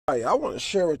Hey, I want to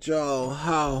share with y'all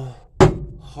how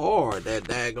hard that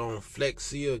daggone Flex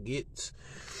Seal gets.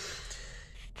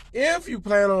 If you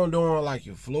plan on doing like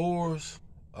your floors,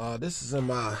 this is in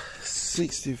my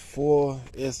 64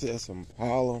 SS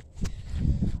Impala.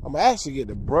 I'm gonna actually get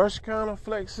the brush kind of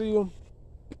Flex Seal.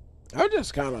 I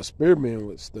just kind of experimenting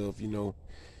with stuff, you know.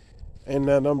 And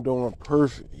then I'm doing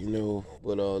perfect, you know.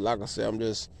 But like I said, I'm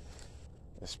just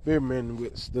experimenting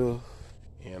with stuff.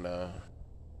 And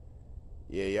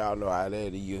yeah, y'all know how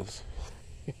that is.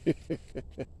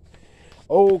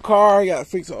 Old car, I gotta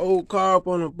fix an old car up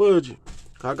on a budget.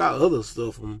 I got other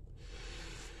stuff I'm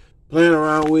playing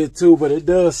around with too, but it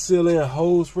does seal in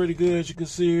holes pretty good, as you can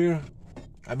see here.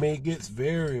 I mean, it gets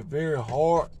very, very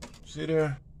hard. See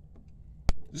there?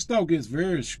 This stuff gets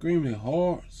very extremely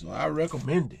hard, so I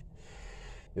recommend it.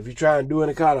 If you're trying to do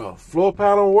any kind of floor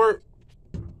panel work,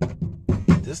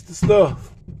 this the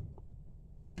stuff.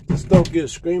 This stuff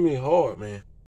gets extremely hard, man.